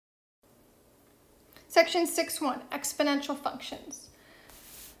Section 6.1, exponential functions.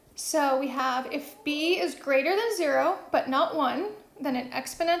 So we have if b is greater than 0, but not 1, then an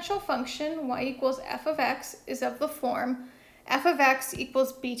exponential function, y equals f of x, is of the form f of x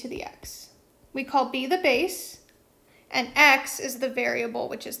equals b to the x. We call b the base, and x is the variable,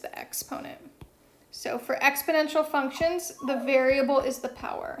 which is the exponent. So for exponential functions, the variable is the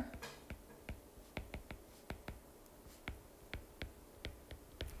power.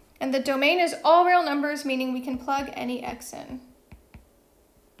 And the domain is all real numbers, meaning we can plug any x in.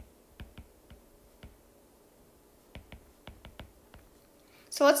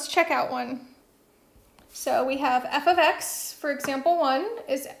 So let's check out one. So we have f of x, for example 1,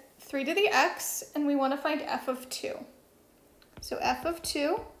 is 3 to the x, and we want to find f of 2. So f of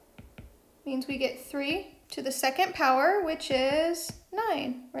 2 means we get 3 to the second power, which is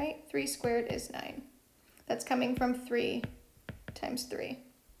 9, right? 3 squared is 9. That's coming from 3 times 3.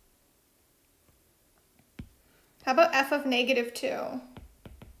 How about f of negative 2?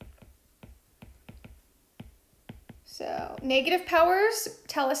 So negative powers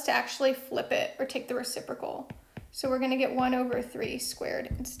tell us to actually flip it or take the reciprocal. So we're going to get 1 over 3 squared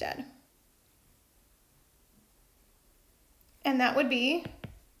instead. And that would be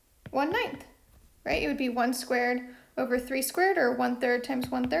 1/9, right? It would be 1 squared over 3 squared, or 1/3 times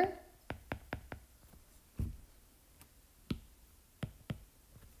 1/3.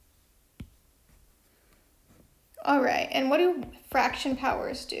 All right, and what do fraction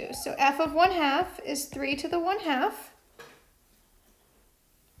powers do? So f of 1/2 is 3 to the 1/2.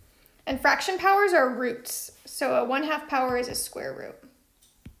 And fraction powers are roots. So a 1/2 power is a square root.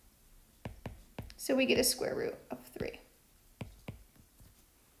 So we get a square root of 3.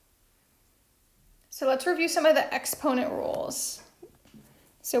 So let's review some of the exponent rules,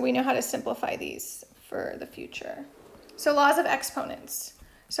 so we know how to simplify these for the future. So laws of exponents.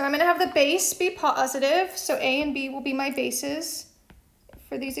 So I'm going to have the base be positive, so a and b will be my bases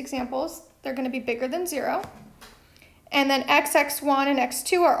for these examples. They're going to be bigger than 0. And then x, x1, and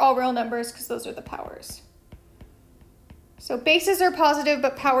x2 are all real numbers because those are the powers. So bases are positive,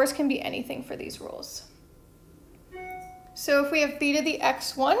 but powers can be anything for these rules. So if we have b to the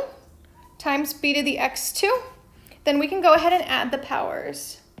x1 times b to the x2, then we can go ahead and add the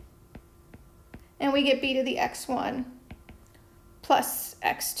powers. And we get b to the x1 plus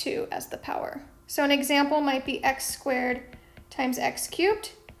x2 as the power. So an example might be x squared times x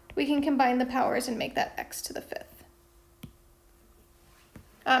cubed. We can combine the powers and make that x to the 5th.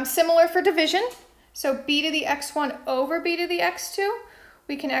 Similar for division. So b to the x1 over b to the x2,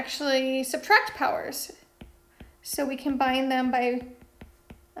 we can actually subtract powers. So we combine them by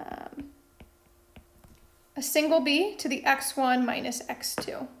a single b to the x1 minus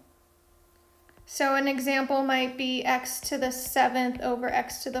x2. So an example might be x to the 7th over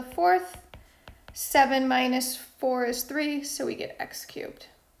x to the 4th. 7 minus 4 is 3, so we get x cubed.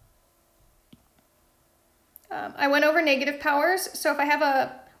 I went over negative powers, so if I have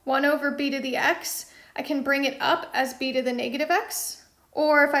a 1 over b to the x, I can bring it up as b to the negative x.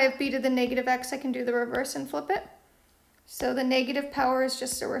 Or if I have b to the negative x, I can do the reverse and flip it. So the negative power is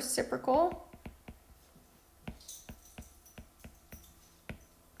just a reciprocal.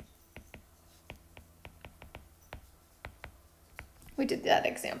 We did that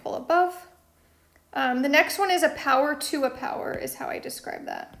example above. The next one is a power to a power, is how I describe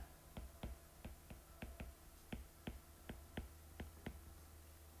that.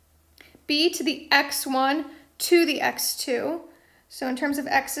 B to the x1 to the x2. So in terms of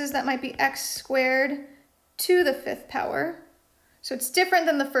x's, that might be x squared to the 5th power. So it's different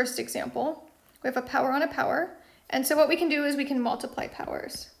than the first example. We have a power on a power. And so what we can do is we can multiply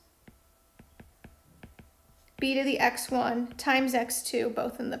powers. B to the x1 times x2,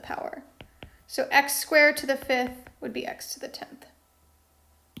 both in the power. So x squared to the 5th would be x to the 10th.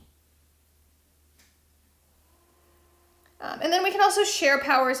 And then we can also share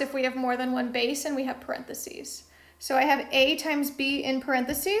powers if we have more than one base and we have parentheses. So I have a times b in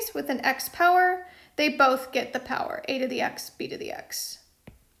parentheses with an x power. They both get the power, a to the x, b to the x.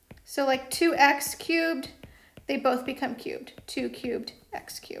 So like 2x cubed, they both become cubed, 2 cubed,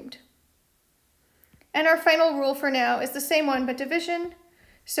 x cubed. And our final rule for now is the same one, but division.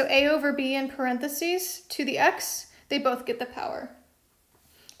 So a over b in parentheses to the x, they both get the power.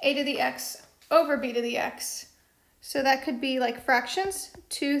 A to the x over b to the x. So that could be like fractions,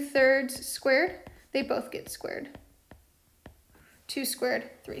 2/3 squared, they both get squared. 2 squared,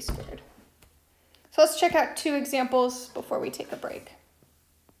 3 squared. So let's check out 2 examples before we take a break.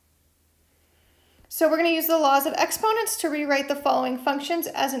 So we're going to use the laws of exponents to rewrite the following functions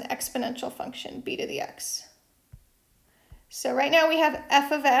as an exponential function, b to the x. So right now we have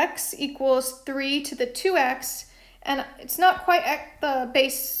f of x equals 3 to the 2x, and it's not quite the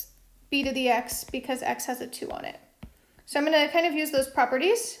base b to the x because x has a 2 on it. So I'm going to kind of use those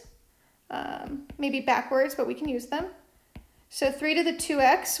properties, maybe backwards, but we can use them. So 3 to the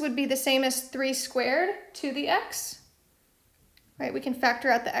 2x would be the same as 3 squared to the x. Right, we can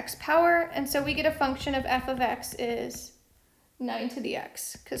factor out the x power, and so we get a function of f of x is 9 to the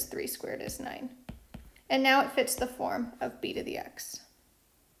x, because 3 squared is 9. And now it fits the form of b to the x.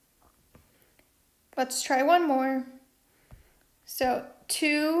 Let's try one more. So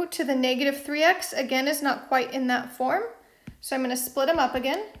 2 to the negative 3x, again, is not quite in that form. So I'm going to split them up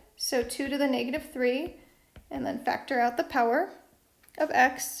again. So 2 to the negative 3, and then factor out the power of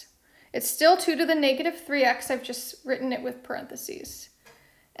x. It's still 2 to the negative 3x. I've just written it with parentheses.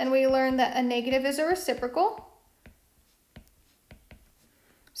 And we learned that a negative is a reciprocal.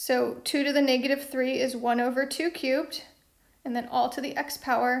 So 2 to the negative 3 is 1 over 2 cubed, and then all to the x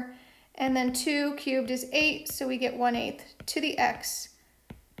power. And then 2 cubed is 8, so we get 1/8 to the x,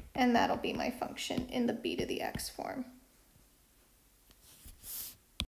 and that'll be my function in the b to the x form.